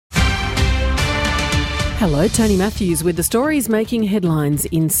Hello, Tony Matthews with the stories making headlines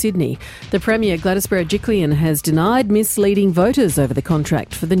in Sydney. The Premier, Gladys Berejiklian, has denied misleading voters over the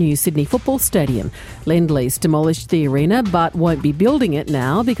contract for the new Sydney Football Stadium. Lend-Lease demolished the arena but won't be building it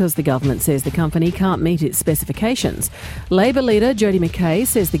now because the government says the company can't meet its specifications. Labor leader Jody McKay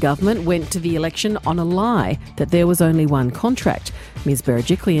says the government went to the election on a lie, that there was only one contract. Ms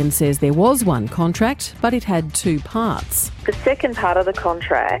Berejiklian says there was one contract, but it had two parts. The second part of the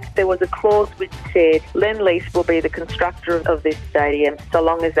contract, there was a clause which said Lend-Lease will be the constructor of this stadium so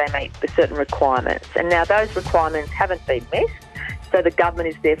long as they meet the certain requirements. And now those requirements haven't been met, so the government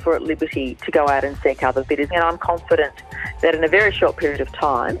is therefore at liberty to go out and seek other bidders. And I'm confident that in a very short period of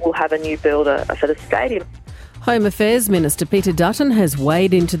time, we'll have a new builder for the stadium. Home Affairs Minister Peter Dutton has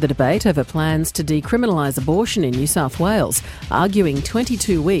waded into the debate over plans to decriminalise abortion in New South Wales, arguing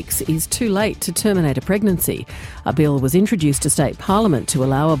 22 weeks is too late to terminate a pregnancy. A bill was introduced to State Parliament to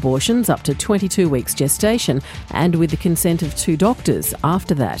allow abortions up to 22 weeks gestation and with the consent of two doctors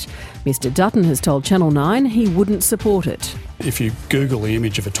after that. Mr Dutton has told Channel 9 he wouldn't support it. If you Google the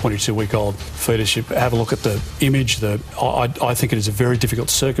image of a 22-week-old fetus, you have a look at the image. I think it is a very difficult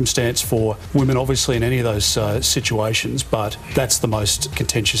circumstance for women, obviously, in any of those situations, but that's the most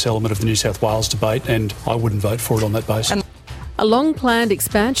contentious element of the New South Wales debate, and I wouldn't vote for it on that basis. A long-planned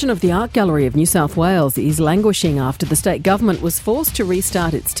expansion of the Art Gallery of New South Wales is languishing after the state government was forced to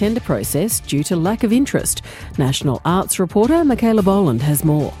restart its tender process due to lack of interest. National Arts reporter Michaela Boland has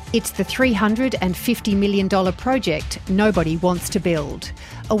more. It's the $350 million project nobody wants to build.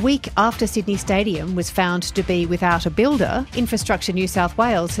 A week after Sydney Stadium was found to be without a builder, Infrastructure New South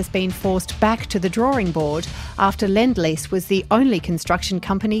Wales has been forced back to the drawing board after Lend-Lease was the only construction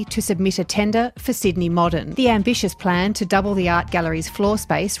company to submit a tender for Sydney Modern. The ambitious plan to double the Art Gallery's floor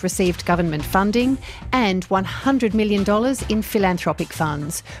space received government funding and $100 million in philanthropic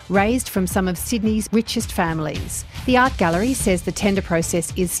funds, raised from some of Sydney's richest families. The Art Gallery says the tender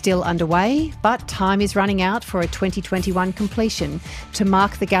process is still underway, but time is running out for a 2021 completion to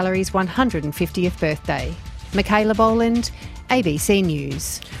mark the gallery's 150th birthday. Michaela Boland, ABC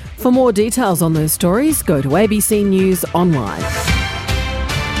News. For more details on those stories, go to ABC News Online.